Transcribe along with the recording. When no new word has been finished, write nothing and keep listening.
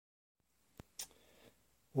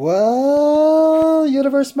Well,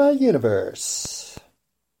 universe, my universe.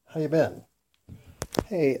 How you been?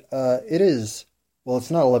 Hey, it's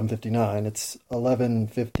not 11:59, it's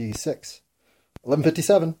 11:56.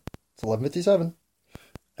 11:57. It's 11:57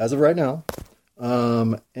 as of right now.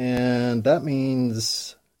 And that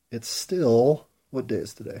means it's still, what day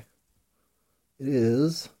is today? It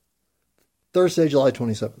is Thursday, July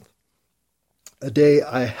 27th. A day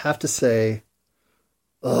I have to say,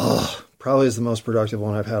 probably is the most productive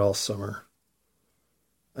one I've had all summer.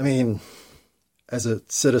 I mean, as a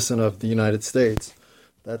citizen of the United States,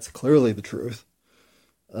 that's clearly the truth.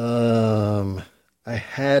 I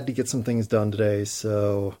had to get some things done today,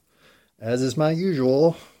 so as is my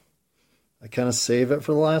usual, I kind of save it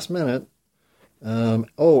for the last minute. And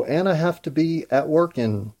I have to be at work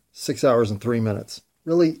in 6 hours and 3 minutes.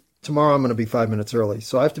 Really, tomorrow I'm going to be 5 minutes early,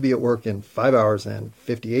 so I have to be at work in 5 hours and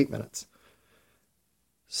 58 minutes.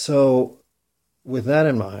 So, with that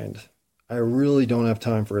in mind, I really don't have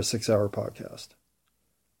time for a 6 hour podcast.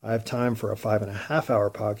 I have time for a 5.5 hour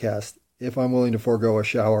podcast if I'm willing to forego a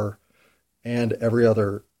shower and every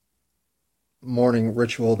other morning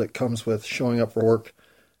ritual that comes with showing up for work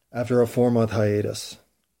after a 4 month hiatus.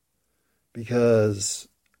 Because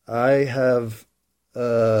I have,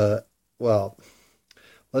 let's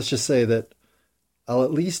just say that I'll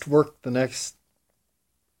at least work the next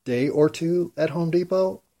day or two at Home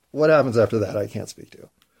Depot. What happens after that, I can't speak to.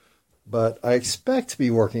 But I expect to be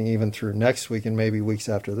working even through next week and maybe weeks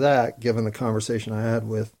after that, given the conversation I had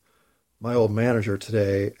with my old manager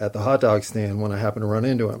today at the hot dog stand when I happened to run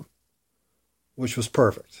into him, which was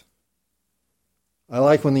perfect. I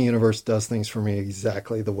like when the universe does things for me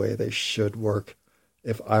exactly the way they should work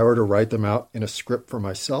if I were to write them out in a script for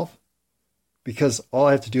myself, because all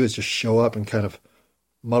I have to do is just show up and kind of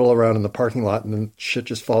muddle around in the parking lot and then shit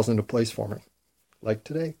just falls into place for me. Like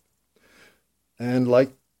today. And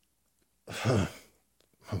like,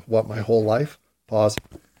 what, my whole life? Pause.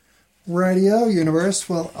 Rightio, universe.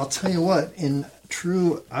 Well, I'll tell you what,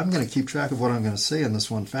 I'm going to keep track of what I'm going to say in this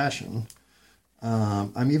one fashion.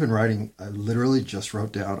 I'm even writing, I literally just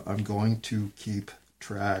wrote down, I'm going to keep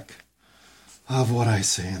track of what I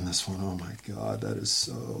say in this one. Oh my God, that is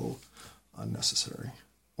so unnecessary.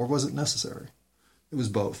 Or was it necessary? It was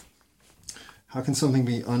both. How can something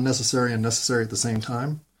be unnecessary and necessary at the same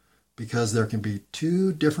time? Because there can be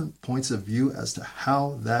two different points of view as to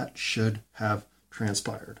how that should have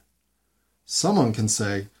transpired. Someone can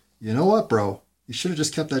say, you know what, bro? You should have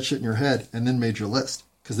just kept that shit in your head and then made your list.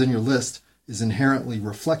 Because then your list is inherently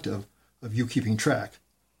reflective of you keeping track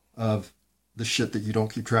of the shit that you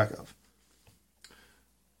don't keep track of.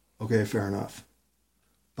 Okay, fair enough.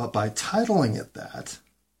 But by titling it that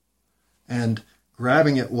and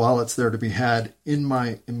grabbing it while it's there to be had in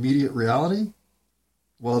my immediate reality,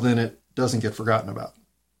 well, then it doesn't get forgotten about.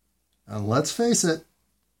 And let's face it,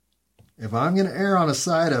 if I'm going to err on a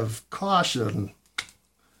side of caution,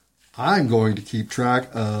 I'm going to keep track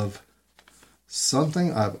of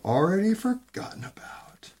something I've already forgotten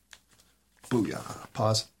about. Booyah.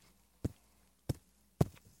 Pause.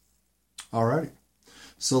 Alrighty.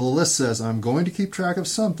 So the list says, I'm going to keep track of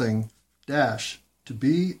something, dash, to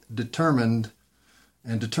be determined.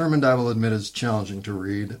 And determined, I will admit, is challenging to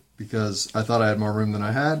read because I thought I had more room than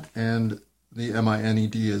I had, and the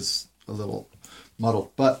M-I-N-E-D is a little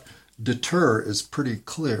muddled. But deter is pretty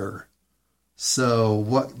clear. So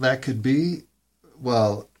what that could be,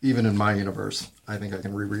 well, even in my universe, I think I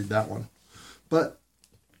can reread that one. But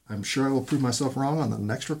I'm sure I will prove myself wrong on the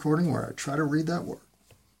next recording where I try to read that word.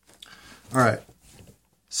 All right.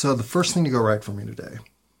 So the first thing to go right for me today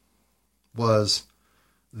was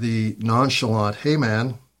the nonchalant, hey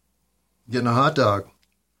man, getting a hot dog.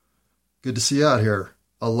 Good to see you out here,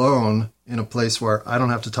 alone in a place where I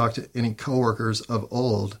don't have to talk to any coworkers of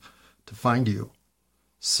old to find you.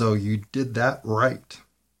 So you did that right.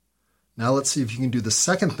 Now let's see if you can do the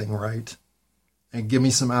second thing right and give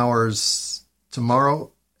me some hours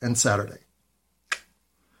tomorrow and Saturday.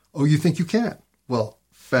 Oh, you think you can? Well,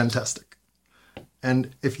 fantastic.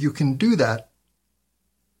 And if you can do that,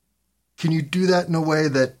 can you do that in a way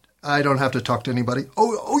that I don't have to talk to anybody?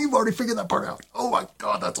 Oh, you've already figured that part out. Oh my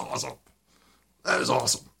God, that's awesome. That is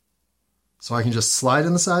awesome. So I can just slide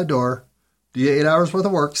in the side door, do 8 hours worth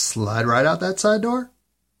of work, slide right out that side door,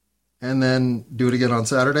 and then do it again on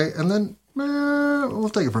Saturday, and then we'll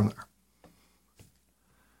take it from there.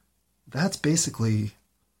 That's basically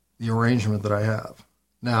the arrangement that I have.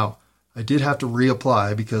 Now, I did have to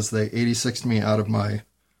reapply because they 86'd me out of my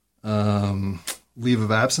leave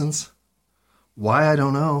of absence. Why, I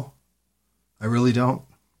don't know. I really don't.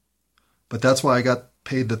 But that's why I got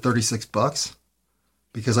paid the $36,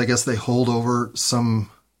 because I guess they hold over some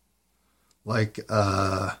Like,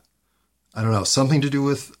 I don't know, something to do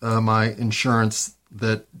with my insurance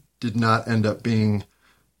that did not end up being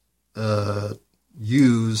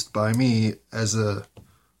used by me as a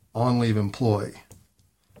on-leave employee.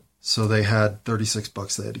 So they had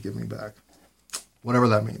 $36 they had to give me back. Whatever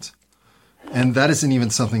that means. And that isn't even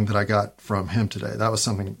something that I got from him today. That was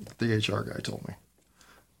something the HR guy told me.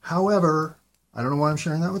 However, I don't know why I'm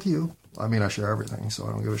sharing that with you. I mean, I share everything, so I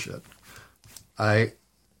don't give a shit. I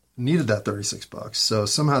needed that $36. So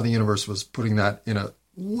somehow the universe was putting that in a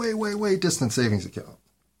way, way, way distant savings account,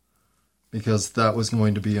 because that was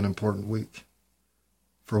going to be an important week,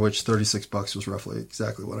 for which $36 was roughly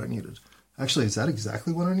exactly what I needed. Actually, is that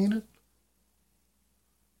exactly what I needed?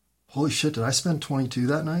 Holy shit, did I spend 22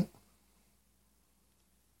 that night?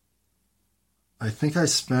 I think I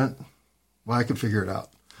spent, well, I could figure it out.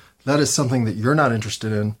 That is something that you're not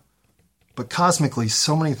interested in, but cosmically,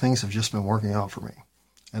 so many things have just been working out for me.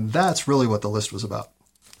 And that's really what the list was about.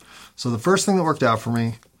 So the first thing that worked out for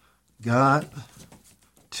me, got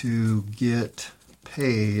to get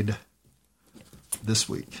paid this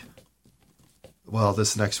week. Well,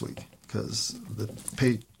 this next week, because the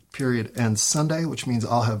pay period ends Sunday, which means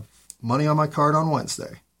I'll have money on my card on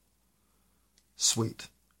Wednesday. Sweet,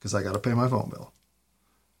 because I got to pay my phone bill.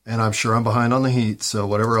 And I'm sure I'm behind on the heat, so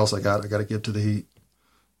whatever else I got to give to the heat.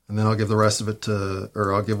 And then I'll give the rest of it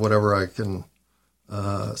or I'll give whatever I can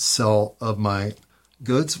sell of my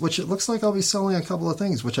goods, which it looks like I'll be selling a couple of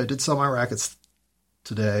things, which I did sell my rackets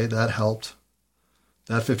today. That helped.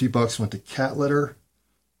 That $50 went to cat litter.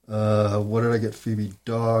 What did I get Phoebe?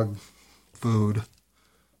 Dog food.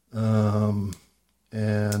 And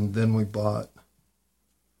then we bought,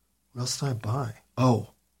 what else did I buy? Oh,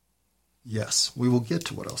 yes, we will get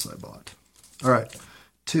to what else I bought. All right.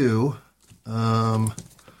 2,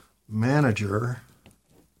 manager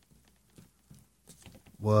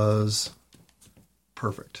was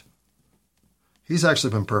perfect. He's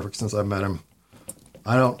actually been perfect since I met him.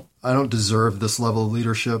 I don't deserve this level of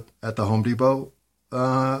leadership at the Home Depot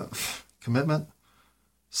commitment.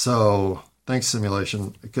 So thanks,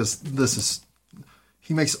 simulation, because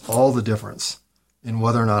he makes all the difference in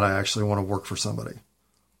whether or not I actually want to work for somebody.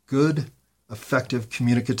 Good, effective,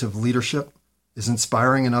 communicative leadership is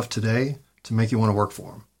inspiring enough today to make you want to work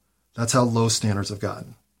for him. That's how low standards have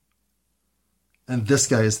gotten. And this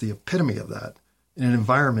guy is the epitome of that in an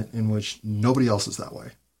environment in which nobody else is that way.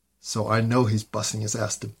 So I know he's busting his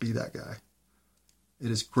ass to be that guy.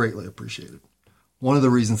 It is greatly appreciated. One of the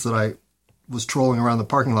reasons that I was trolling around the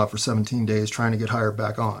parking lot for 17 days trying to get hired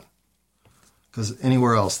back on, because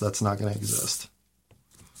anywhere else that's not going to exist.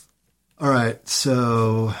 All right,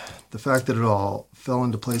 so the fact that it all fell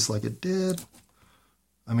into place like it did,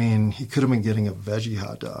 I mean, he could have been getting a veggie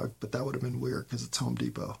hot dog, but that would have been weird because it's Home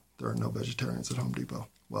Depot. There are no vegetarians at Home Depot.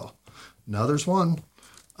 Well, now there's one.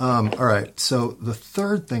 All right, so the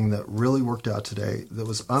third thing that really worked out today that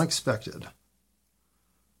was unexpected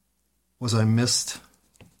was I missed,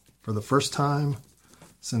 for the first time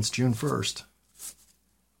since June 1st,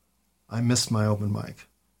 I missed my open mic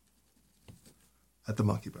at the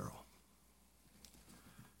Monkey Barrel.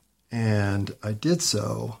 And I did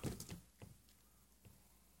so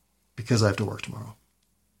because I have to work tomorrow.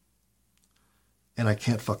 And I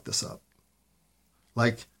can't fuck this up.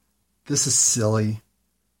 Like, this is silly.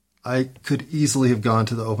 I could easily have gone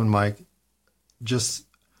to the open mic.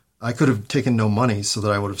 I could have taken no money so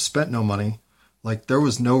that I would have spent no money. Like, there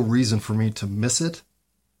was no reason for me to miss it,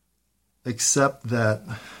 except that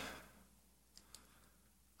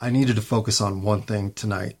I needed to focus on one thing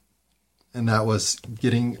tonight. And that was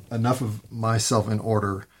getting enough of myself in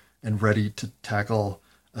order and ready to tackle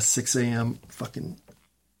a 6 a.m. fucking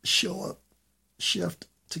show up shift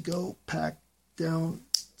to go pack down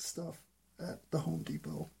stuff at the Home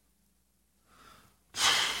Depot.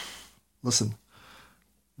 Listen,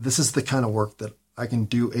 this is the kind of work that I can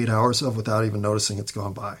do 8 hours of without even noticing it's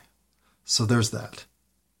gone by. So there's that.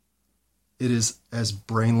 It is as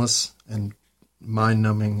brainless and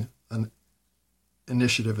mind-numbing an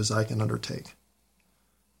initiative as I can undertake,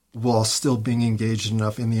 while still being engaged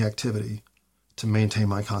enough in the activity to maintain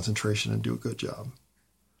my concentration and do a good job.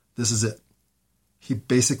 This is it. He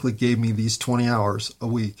basically gave me these 20 hours a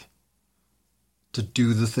week to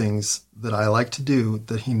do the things that I like to do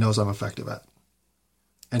that he knows I'm effective at.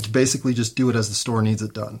 And to basically just do it as the store needs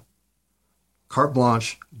it done. Carte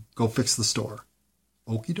blanche, go fix the store.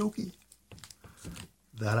 Okie dokie.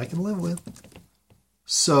 That I can live with.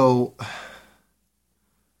 So,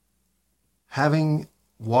 having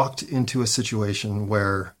walked into a situation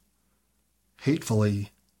where,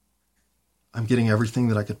 hatefully, I'm getting everything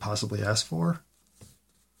that I could possibly ask for,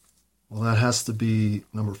 well, that has to be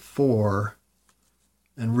number 4,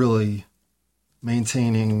 and really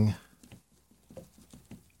maintaining,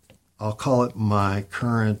 I'll call it my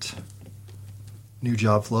current new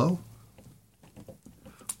job flow.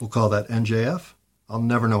 We'll call that NJF. I'll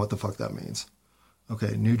never know what the fuck that means.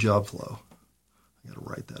 Okay, new job flow. I gotta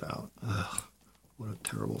write that out. Ugh, what a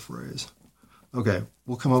terrible phrase. Okay,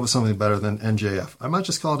 we'll come up with something better than NJF. I might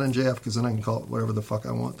just call it NJF because then I can call it whatever the fuck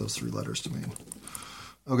I want those 3 letters to mean.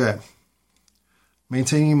 Okay,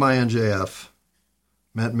 maintaining my NJF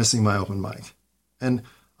meant missing my open mic. And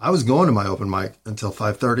I was going to my open mic until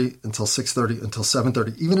 5:30, until 6:30, until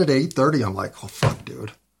 7:30. Even at 8:30, I'm like, oh, fuck,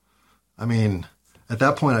 dude. I mean, at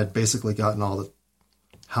that point, I'd basically gotten all the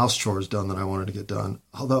house chores done that I wanted to get done.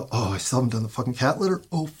 Although, I still haven't done the fucking cat litter.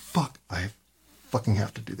 Oh, fuck. I fucking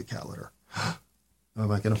have to do the cat litter. Am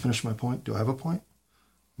I going to finish my point? Do I have a point?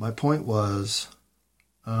 My point was,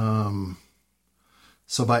 so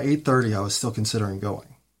by 8:30, I was still considering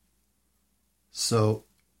going. So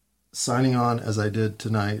signing on as I did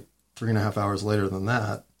tonight, 3.5 hours later than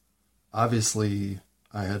that, obviously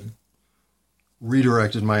I had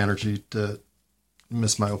redirected my energy to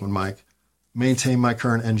miss my open mic, maintain my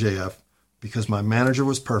current NJF, because my manager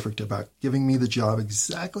was perfect about giving me the job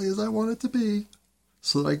exactly as I want it to be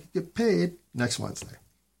so that I could get paid next Wednesday,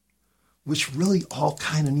 which really all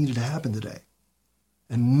kind of needed to happen today.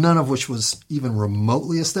 And none of which was even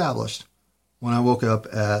remotely established when I woke up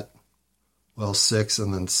at 6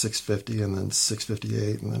 and then 6:50 and then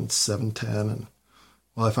 6:58 and then 7:10. And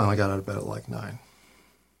I finally got out of bed at like 9.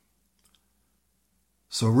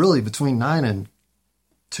 So really between 9 and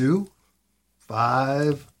 2,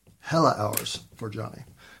 5 hella hours for Johnny.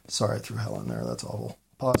 Sorry, I threw hella in there. That's awful.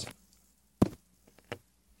 Pause.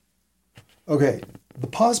 Okay, the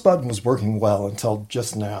pause button was working well until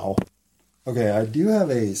just now. Okay, I do have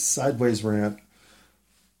a sideways rant.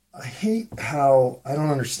 I hate how I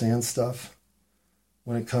don't understand stuff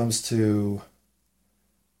when it comes to,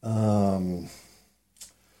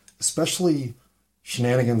 especially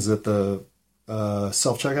shenanigans at the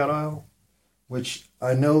self-checkout aisle, which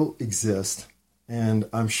I know exist, and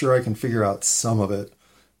I'm sure I can figure out some of it.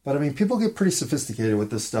 But I mean, people get pretty sophisticated with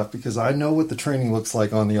this stuff because I know what the training looks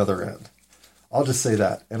like on the other end. I'll just say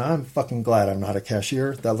that. And I'm fucking glad I'm not a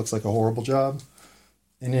cashier. That looks like a horrible job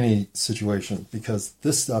in any situation because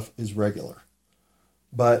this stuff is regular.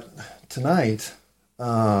 But tonight,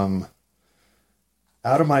 out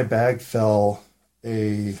of my bag fell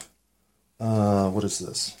a, what is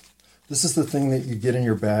this? This is the thing that you get in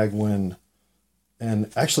your bag when, and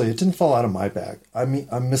actually it didn't fall out of my bag. I mean,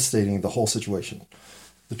 I'm misstating the whole situation.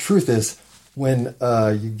 The truth is when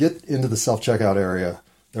you get into the self-checkout area,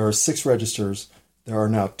 there are 6 registers. There are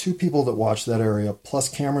now 2 people that watch that area, plus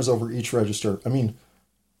cameras over each register. I mean,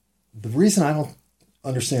 the reason I don't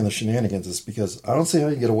understand the shenanigans is because I don't see how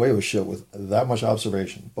you get away with shit with that much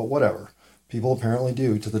observation. But whatever. People apparently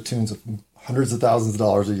do to the tunes of hundreds of thousands of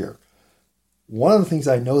dollars a year. One of the things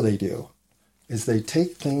I know they do is they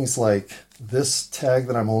take things like this tag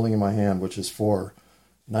that I'm holding in my hand, which is for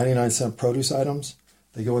 99-cent produce items.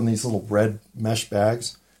 They go in these little red mesh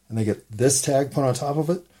bags, and they get this tag put on top of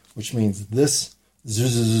it, which means this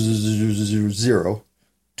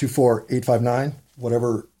 024859,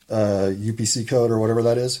 whatever UPC code or whatever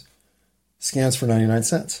that is, scans for 99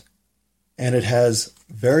 cents. And it has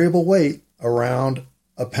variable weight around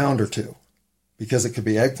a pound or 2. Because it could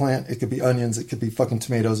be eggplant, it could be onions, it could be fucking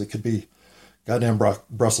tomatoes, it could be goddamn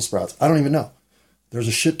Brussels sprouts. I don't even know. There's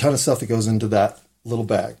a shit ton of stuff that goes into that little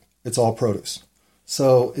bag. It's all produce.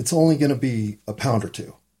 So it's only going to be a pound or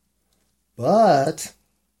 2. But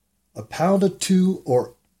a pound or 2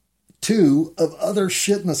 or 2 of other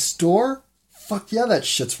shit in the store, fuck yeah, that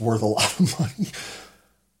shit's worth a lot of money.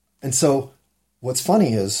 And so what's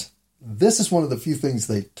funny is this is one of the few things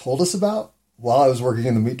they told us about while I was working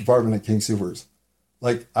in the meat department at King Soopers.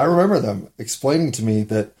 Like, I remember them explaining to me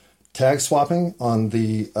that tag swapping on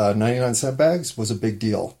the 99-cent bags was a big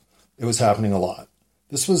deal. It was happening a lot.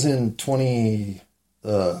 This was in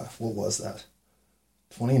what was that?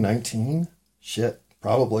 2019? Shit,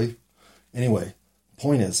 probably. Anyway,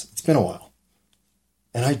 point is, it's been a while.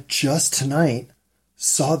 And I just tonight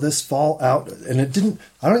saw this fall out, and I don't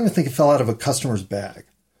even think it fell out of a customer's bag.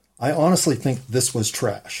 I honestly think this was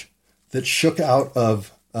trash that shook out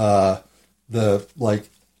of the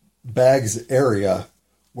bags area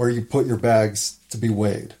where you put your bags to be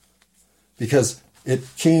weighed, because it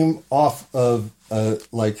came off of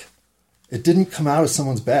it didn't come out of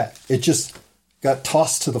someone's bag. It just got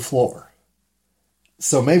tossed to the floor.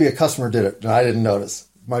 So maybe a customer did it and I didn't notice.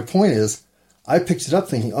 My point is, I picked it up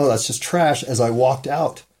thinking, oh, that's just trash, as I walked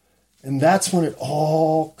out. And that's when it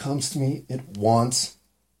all comes to me at once.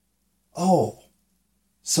 Oh,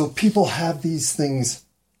 So people have these things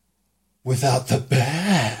without the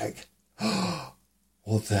bag.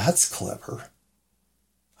 Well, that's clever.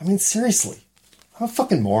 I mean, seriously, I'm a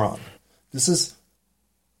fucking moron. This is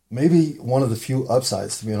maybe one of the few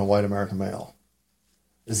upsides to being a white American male.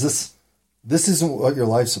 This isn't what your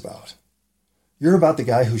life's about. You're about the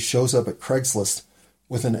guy who shows up at Craigslist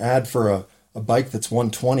with an ad for a bike that's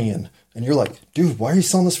 120 and you're like, dude, why are you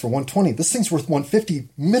selling this for 120? This thing's worth 150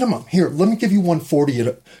 minimum. Here, let me give you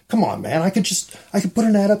 140. Come on, man. I could put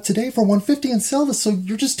an ad up today for 150 and sell this, so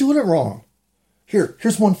you're just doing it wrong.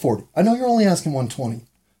 Here's 140. I know you're only asking 120.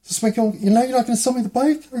 Just make you're not going to sell me the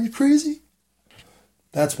bike? Are you crazy?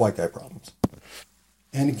 That's white guy problems.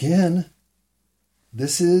 And again,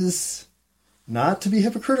 this is not to be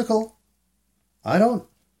hypocritical. I don't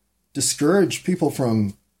discourage people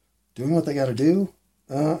from doing what they got to do.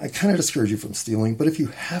 I kind of discourage you from stealing, but if you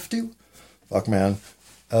have to, fuck man.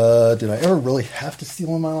 Did I ever really have to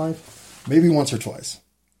steal in my life? Maybe once or twice.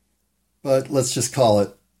 But let's just call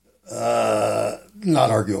it not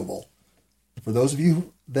arguable. For those of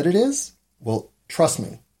you that it is, well, trust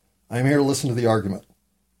me, I'm here to listen to the argument.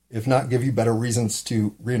 If not, give you better reasons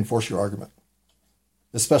to reinforce your argument,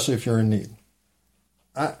 especially if you're in need.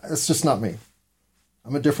 It's just not me.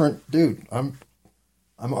 I'm a different dude. I'm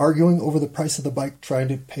arguing over the price of the bike, trying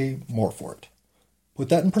to pay more for it. Put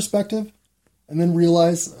that in perspective, and then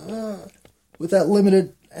realize, with that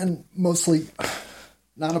limited and mostly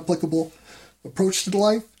not applicable approach to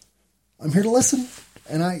life, I'm here to listen,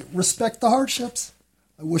 and I respect the hardships.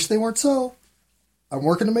 I wish they weren't so. I'm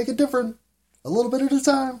working to make it different, a little bit at a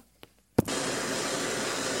time.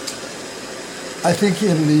 I think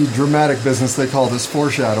in the dramatic business they call this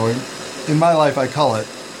foreshadowing. In my life I call it,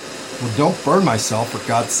 well, don't burn myself, for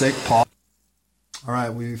God's sake, Paul. All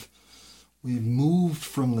right, we've moved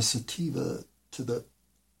from the sativa to the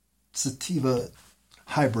sativa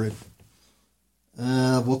hybrid.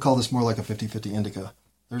 We'll call this more like a 50-50 indica.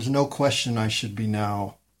 There's no question I should be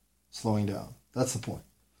now slowing down. That's the point.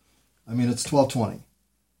 I mean, it's 12:20.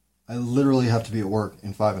 I literally have to be at work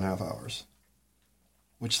in 5.5 hours,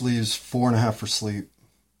 which leaves 4.5 for sleep,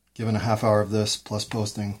 given a half hour of this, plus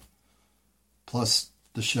posting, plus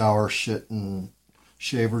the shower, shit, and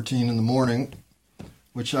shave routine in the morning,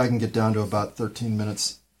 which I can get down to about 13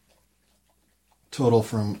 minutes total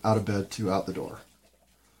from out of bed to out the door.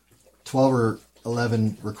 12 or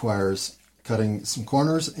 11 requires cutting some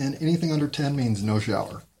corners, and anything under 10 means no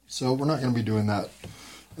shower. So we're not going to be doing that,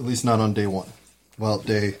 at least not on day one. Well,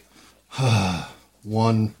 day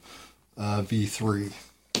 1 V3.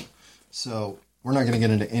 So we're not going to get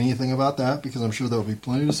into anything about that because I'm sure there'll be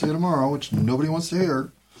plenty to say tomorrow, which nobody wants to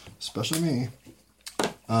hear, especially me.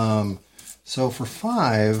 So for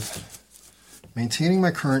 5, maintaining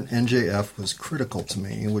my current NJF was critical to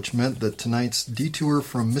me, which meant that tonight's detour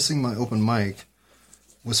from missing my open mic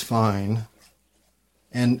was fine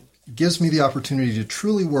and gives me the opportunity to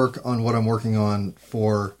truly work on what I'm working on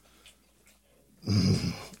for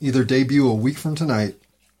either debut a week from tonight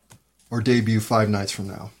or debut 5 nights from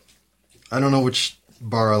now. I don't know which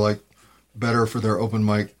bar I like better for their open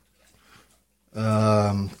mic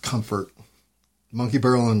comfort. Monkey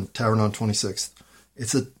Barrel and Tavern on 26th.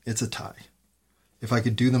 It's a tie. If I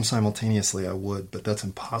could do them simultaneously, I would, but that's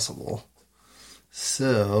impossible.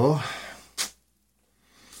 So,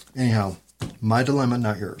 anyhow, my dilemma,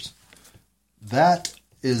 not yours. That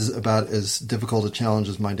is about as difficult a challenge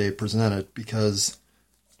as my day presented, because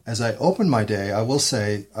as I opened my day, I will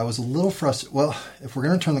say I was a little frustrated. Well, if we're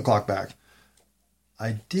going to turn the clock back,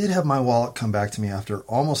 I did have my wallet come back to me after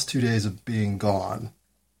almost 2 days of being gone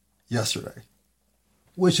yesterday,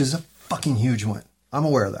 which is a fucking huge win. I'm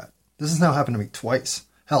aware of that. This has now happened to me twice.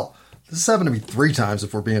 Hell, this has happened to me 3 times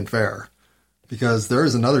if we're being fair, because there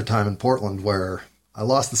is another time in Portland where I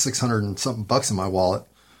lost the 600 and something bucks in my wallet,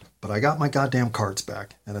 but I got my goddamn cards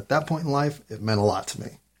back. And at that point in life, it meant a lot to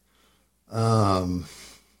me.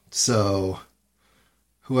 So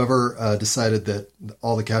whoever decided that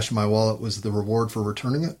all the cash in my wallet was the reward for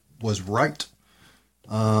returning it was right.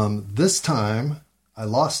 This time I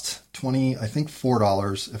lost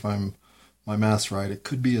 $4, if my math's right. It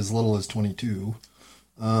could be as little as 22.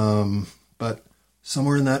 But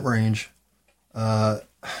somewhere in that range.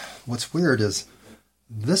 What's weird is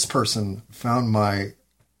this person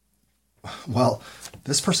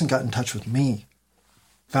this person got in touch with me,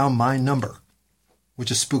 found my number,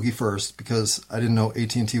 which is spooky first because I didn't know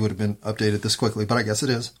AT&T would have been updated this quickly, but I guess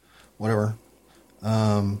it is. Whatever.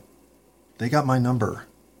 They got my number,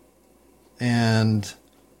 and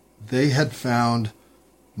they had found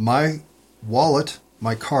my wallet,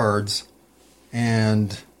 my cards,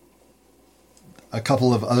 and a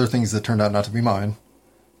couple of other things that turned out not to be mine.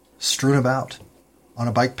 strewn about on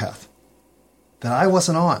a bike path that I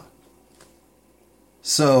wasn't on.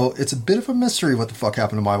 So it's a bit of a mystery what the fuck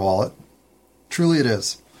happened to my wallet. Truly it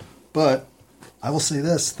is. But I will say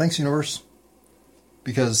this, thanks universe,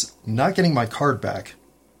 because not getting my card back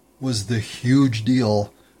was the huge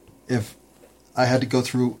deal if I had to go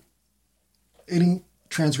through any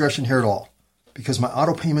transgression here at all, because my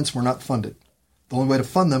auto payments were not funded. The only way to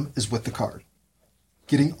fund them is with the card.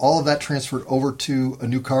 Getting all of that transferred over to a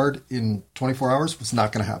new card in 24 hours was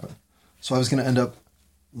not going to happen. So I was going to end up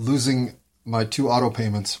losing my 2 auto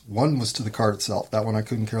payments. One was to the card itself. That one I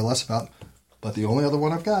couldn't care less about. But the only other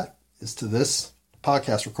one I've got is to this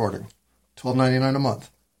podcast recording, $12.99 a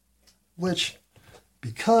month. Which,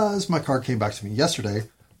 because my card came back to me yesterday,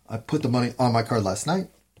 I put the money on my card last night.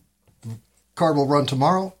 The card will run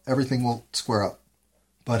tomorrow. Everything will square up.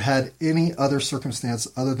 But had any other circumstance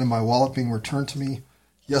other than my wallet being returned to me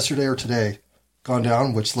yesterday or today gone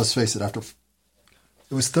down, which, let's face it,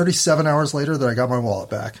 it was 37 hours later that I got my wallet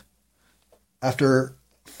back. After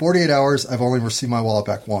 48 hours, I've only received my wallet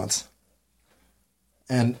back once.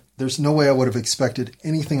 And there's no way I would have expected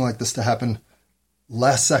anything like this to happen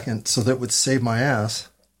last second so that it would save my ass.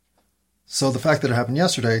 So the fact that it happened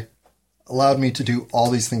yesterday allowed me to do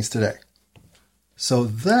all these things today. So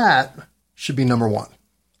that should be number 1.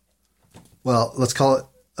 Well, let's call it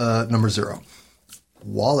number 0.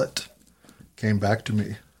 Wallet came back to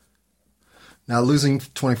me. Now, losing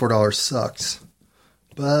 $24 sucks,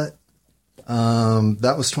 but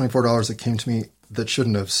that was $24 that came to me that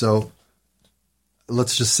shouldn't have. So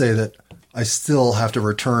let's just say that I still have to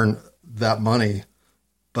return that money,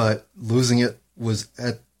 but losing it was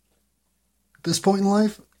at this point in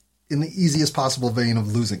life in the easiest possible vein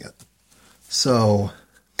of losing it. So,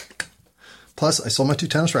 plus I sold my 2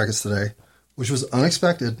 tennis rackets today, which was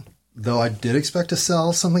unexpected, though I did expect to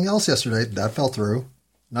sell something else yesterday. That fell through.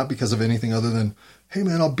 Not because of anything other than, hey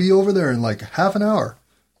man, I'll be over there in like half an hour.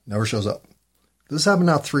 Never shows up. This happened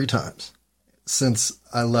now 3 times since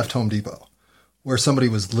I left Home Depot, where somebody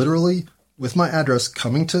was literally with my address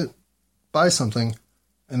coming to buy something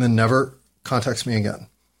and then never contacts me again.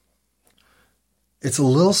 It's a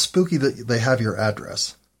little spooky that they have your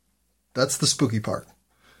address. That's the spooky part.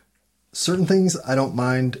 Certain things I don't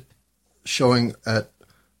mind showing at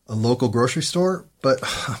a local grocery store, but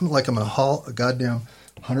I'm going to haul a goddamn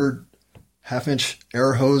 100 half-inch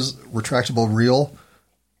air hose retractable reel.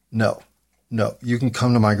 No. You can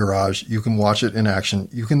come to my garage. You can watch it in action.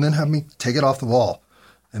 You can then have me take it off the wall.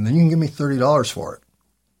 And then you can give me $30 for it.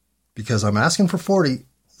 Because I'm asking for 40.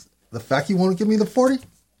 The fact you want to give me the 40?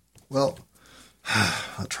 Well,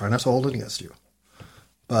 I'll try not to hold it against you.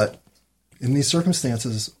 But in these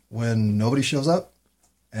circumstances, when nobody shows up,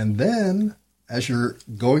 and then as you're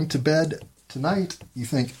going to bed tonight, you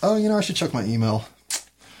think, oh, I should check my email.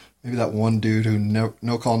 Maybe that one dude who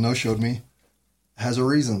no call, no showed me has a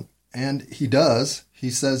reason. And he does. He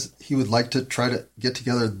says he would like to try to get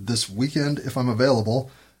together this weekend if I'm available.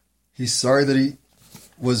 He's sorry that he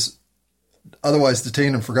was otherwise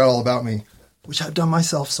detained and forgot all about me, which I've done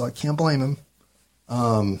myself, so I can't blame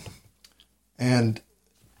him. And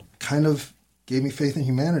kind of gave me faith in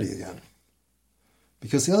humanity again.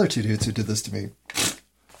 Because the other 2 dudes who did this to me,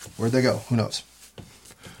 where'd they go? Who knows?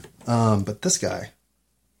 But this guy,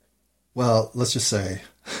 well, let's just say,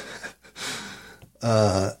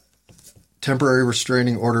 temporary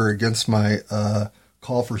restraining order against my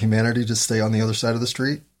call for humanity to stay on the other side of the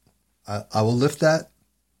street. I will lift that,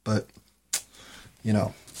 but,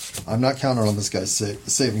 I'm not counting on this guy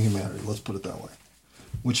saving humanity. Let's put it that way.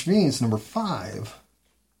 Which means number 5,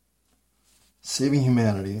 saving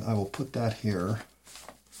humanity. I will put that here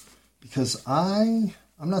because I'm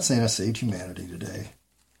not saying I saved humanity today,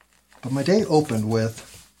 but my day opened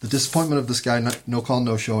with the disappointment of this guy, no call,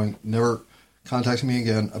 no showing, never contacted me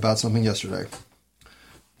again about something yesterday.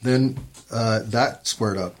 Then that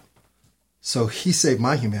squared up. So he saved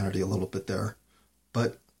my humanity a little bit there.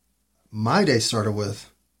 But my day started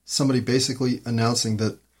with somebody basically announcing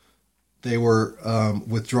that they were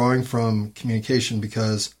withdrawing from communication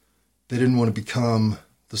because they didn't want to become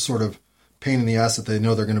the sort of pain in the ass that they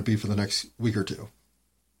know they're going to be for the next week or 2.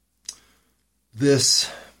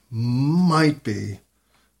 This might be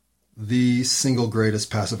the single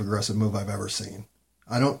greatest passive-aggressive move I've ever seen.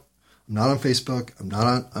 I'm not on Facebook.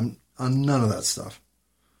 I'm on none of that stuff.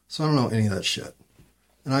 So I don't know any of that shit.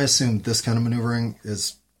 And I assume this kind of maneuvering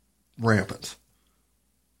is rampant.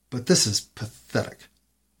 But this is pathetic.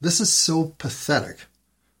 This is so pathetic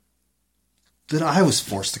that I was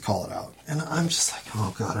forced to call it out. And I'm just like,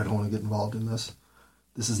 oh God, I don't want to get involved in this.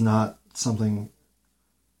 This is not something,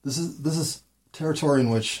 this is territory in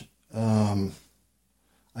which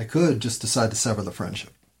I could just decide to sever the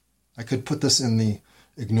friendship. I could put this in the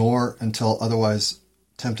ignore until otherwise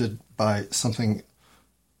tempted by something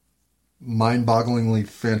mind-bogglingly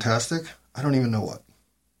fantastic. I don't even know what.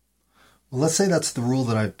 Well, let's say that's the rule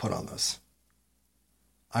that I'd put on this.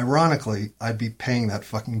 Ironically, I'd be paying that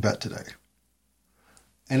fucking bet today.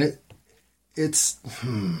 And it's...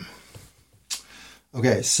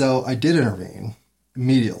 Okay, so I did intervene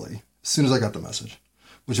immediately, as soon as I got the message.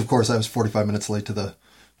 Which, of course, I was 45 minutes late to the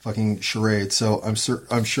fucking charade, so I'm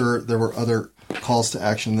sure there were other calls to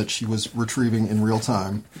action that she was retrieving in real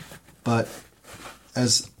time. But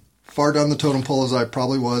as far down the totem pole as I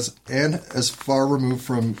probably was, and as far removed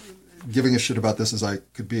from giving a shit about this as I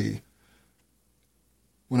could be,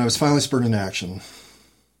 when I was finally spurred into action,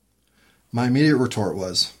 my immediate retort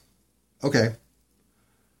was, okay,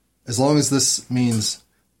 as long as this means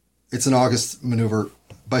it's an August maneuver,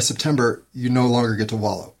 by September, you no longer get to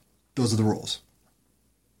wallow. Those are the rules.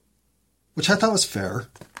 Which I thought was fair,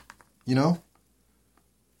 you know?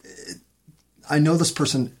 I know this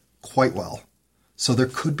person quite well. So there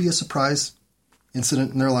could be a surprise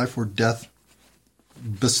incident in their life where death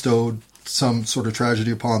bestowed some sort of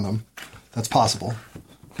tragedy upon them. That's possible.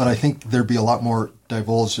 But I think there'd be a lot more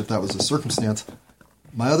divulged if that was a circumstance.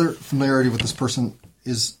 My other familiarity with this person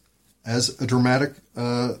is as a dramatic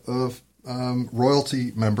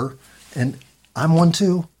royalty member, and I'm one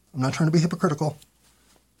too. I'm not trying to be hypocritical.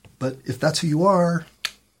 But if that's who you are,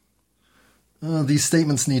 these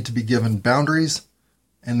statements need to be given boundaries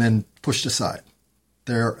and then pushed aside.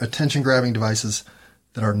 They're attention-grabbing devices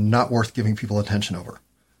that are not worth giving people attention over.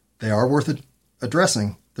 They are worth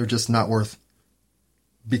addressing. They're just not worth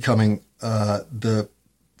becoming the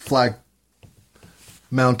flag-mounted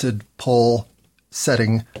pole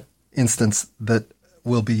setting instance that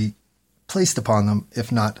will be placed upon them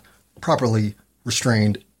if not properly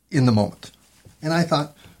restrained in the moment. And I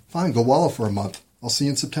thought, fine, go wallow for a month. I'll see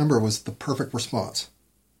you in September was the perfect response.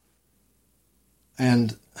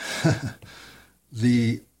 And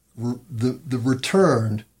the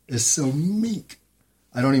return is so meek.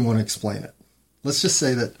 I don't even want to explain it. Let's just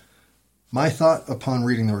say that my thought upon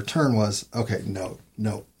reading the return was, okay, no.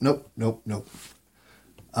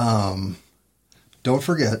 Don't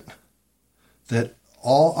forget that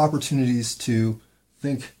all opportunities to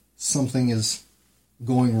think something is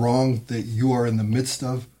going wrong that you are in the midst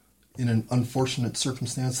of in an unfortunate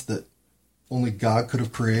circumstance that only God could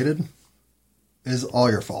have created is all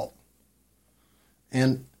your fault.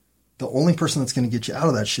 And the only person that's going to get you out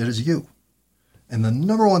of that shit is you. And the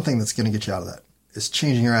number one thing that's going to get you out of that is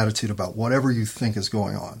changing your attitude about whatever you think is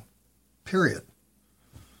going on. Period.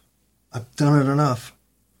 I've done it enough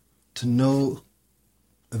to know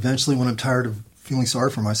eventually when I'm tired of feeling sorry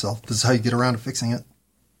for myself, this is how you get around to fixing it.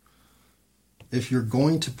 If you're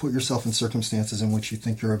going to put yourself in circumstances in which you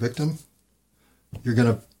think you're a victim, you're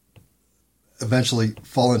going to eventually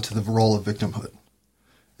fall into the role of victimhood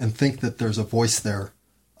and think that there's a voice there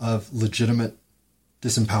of legitimate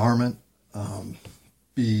disempowerment,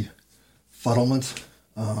 befuddlement,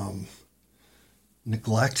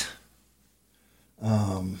 neglect,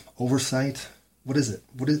 oversight. What is it?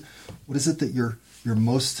 What is it that you're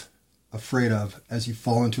most afraid of as you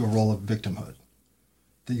fall into a role of victimhood?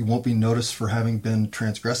 That you won't be noticed for having been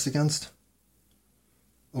transgressed against?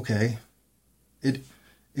 Okay. It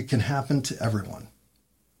can happen to everyone.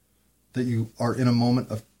 That you are in a moment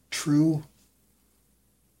of true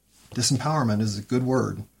disempowerment is a good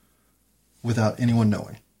word without anyone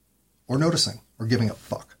knowing or noticing or giving a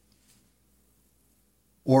fuck.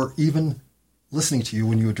 Or even listening to you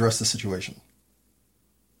when you address the situation.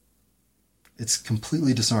 It's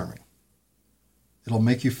completely disarming. It'll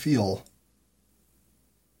make you feel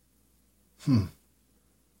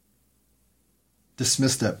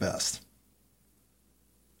dismissed at best,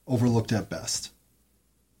 overlooked at best,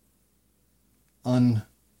 unclear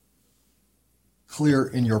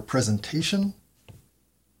in your presentation,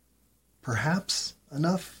 perhaps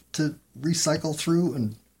enough to recycle through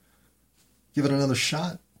and give it another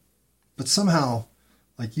shot, but somehow,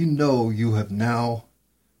 like you have now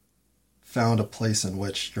found a place in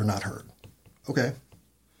which you're not heard. Okay,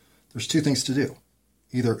 there's two things to do.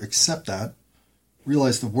 Either accept that,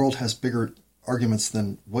 realize the world has bigger arguments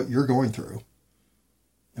than what you're going through,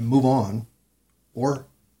 and move on, or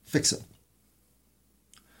fix it.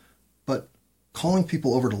 But calling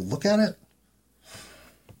people over to look at it,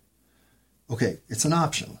 okay, it's an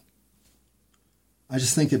option. I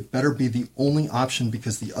just think it better be the only option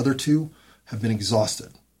because the other two have been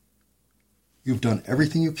exhausted. You've done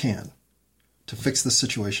everything you can to fix the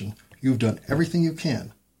situation. You've done everything you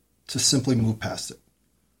can to simply move past it.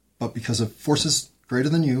 But because of forces greater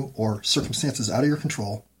than you or circumstances out of your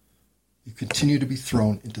control, you continue to be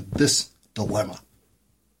thrown into this dilemma.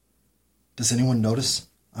 Does anyone notice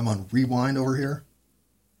I'm on rewind over here?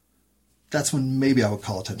 That's when maybe I would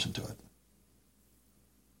call attention to it.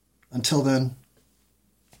 Until then,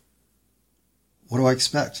 what do I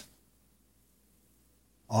expect?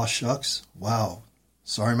 Aw shucks, wow,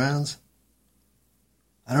 sorry mans.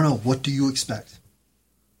 I don't know, what do you expect?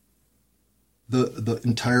 The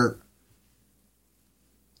entire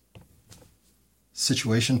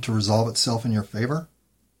situation to resolve itself in your favor?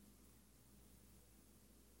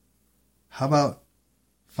 How about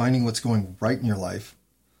finding what's going right in your life,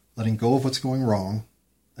 letting go of what's going wrong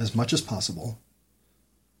as much as possible,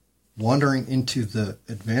 wandering into the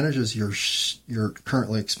advantages you're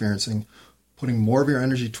currently experiencing, putting more of your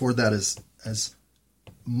energy toward that as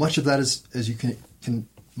much of that as you can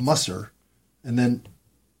muster, and then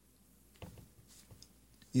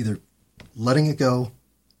either letting it go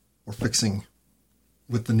or fixing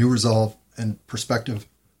with the new resolve and perspective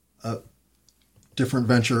a different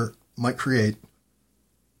venture might create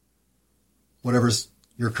whatever's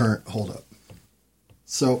your current holdup.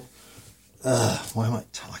 So, why am I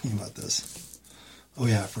talking about this? Oh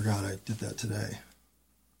yeah, I forgot I did that today.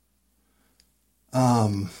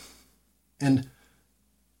 And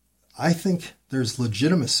I think there's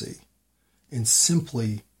legitimacy in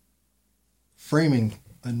simply framing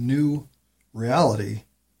a new reality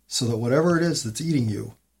so that whatever it is that's eating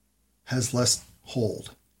you has less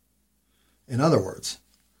hold. In other words,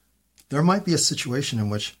 there might be a situation in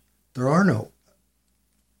which there are no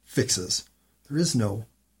fixes. There is no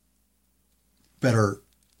better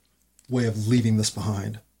way of leaving this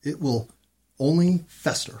behind. It will only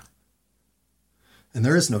fester. And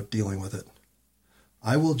there is no dealing with it.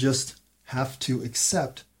 I will just have to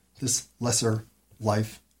accept this lesser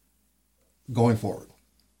life going forward.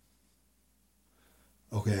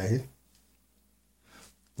 Okay.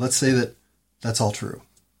 Let's say that that's all true.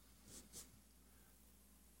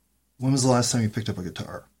 When was the last time you picked up a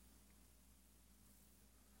guitar?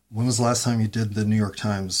 When was the last time you did the New York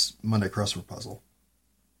Times Monday crossword puzzle?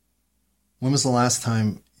 When was the last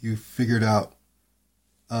time you figured out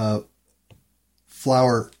a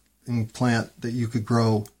flowering plant that you could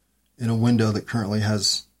grow in a window that currently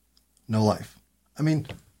has no life? I mean,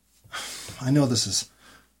 I know this is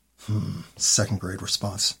second grade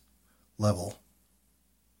response level,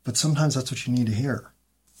 but sometimes that's what you need to hear.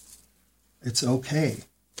 It's okay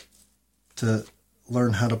to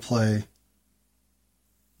learn how to play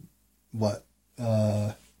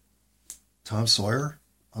Tom Sawyer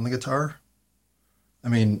on the guitar. I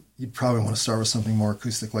mean, you'd probably want to start with something more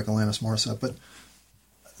acoustic like Alanis Morissette, but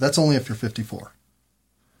that's only if you're 54.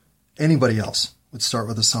 Anybody else would start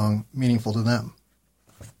with a song meaningful to them.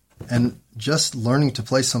 And just learning to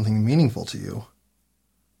play something meaningful to you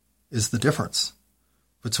is the difference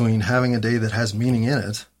between having a day that has meaning in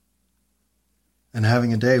it and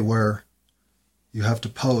having a day where you have to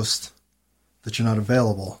post that you're not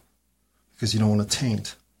available because you don't want to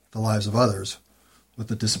taint the lives of others with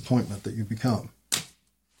the disappointment that you become.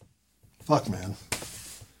 Fuck, man.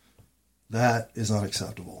 That is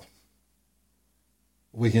unacceptable.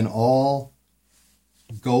 We can all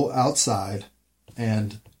go outside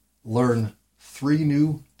and learn 3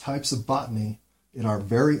 new types of botany in our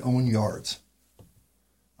very own yards.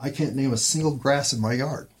 I can't name a single grass in my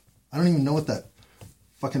yard. I don't even know what that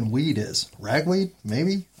fucking weed is. Ragweed?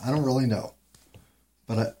 Maybe? I don't really know.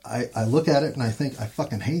 But I look at it and I think, I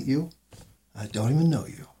fucking hate you. I don't even know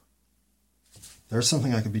you. There's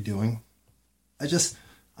something I could be doing.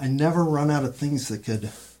 I never run out of things that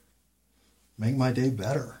could make my day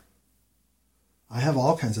better. I have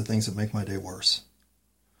all kinds of things that make my day worse.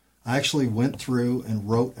 I actually went through and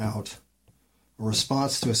wrote out a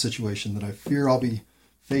response to a situation that I fear I'll be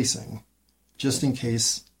facing, just in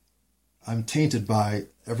case I'm tainted by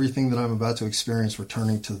everything that I'm about to experience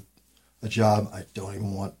returning to a job I don't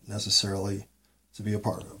even want necessarily to be a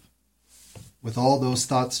part of. With all those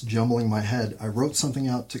thoughts jumbling my head, I wrote something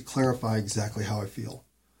out to clarify exactly how I feel,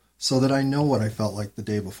 so that I know what I felt like the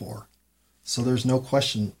day before. So there's no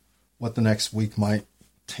question what the next week might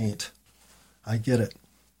taint. I get it.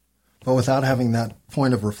 But without having that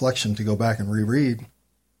point of reflection to go back and reread,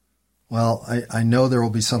 well, I know there will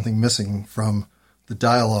be something missing from the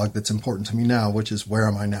dialogue that's important to me now, which is where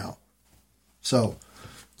am I now? So,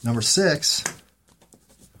 number 6,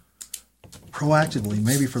 proactively,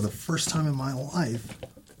 maybe for the first time in my life,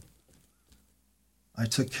 I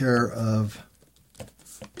took care of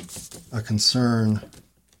a concern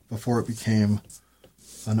before it became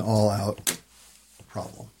an all-out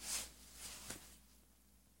problem.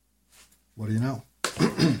 What do you know?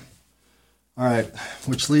 All All right,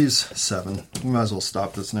 which leaves 7. We might as well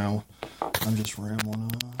stop this now. I'm just rambling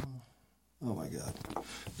on. Oh my God.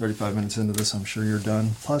 35 minutes into this, I'm sure you're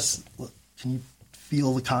done. Plus, look, can you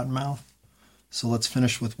feel the cottonmouth? So let's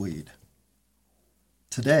finish with weed.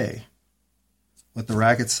 Today, with the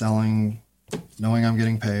racket selling, knowing I'm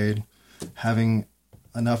getting paid, having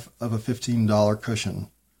enough of a $15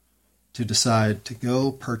 cushion to decide to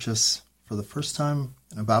go purchase for the first time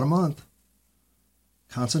in about a month,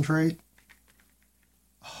 concentrate.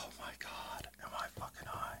 Oh my God, am I fucking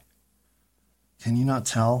high? Can you not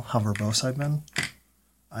tell how verbose I've been?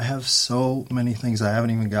 I have so many things I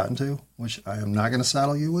haven't even gotten to, which I am not going to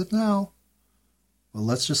saddle you with now. But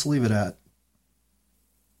let's just leave it at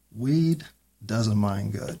weed does a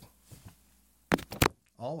mind good.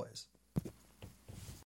 Always.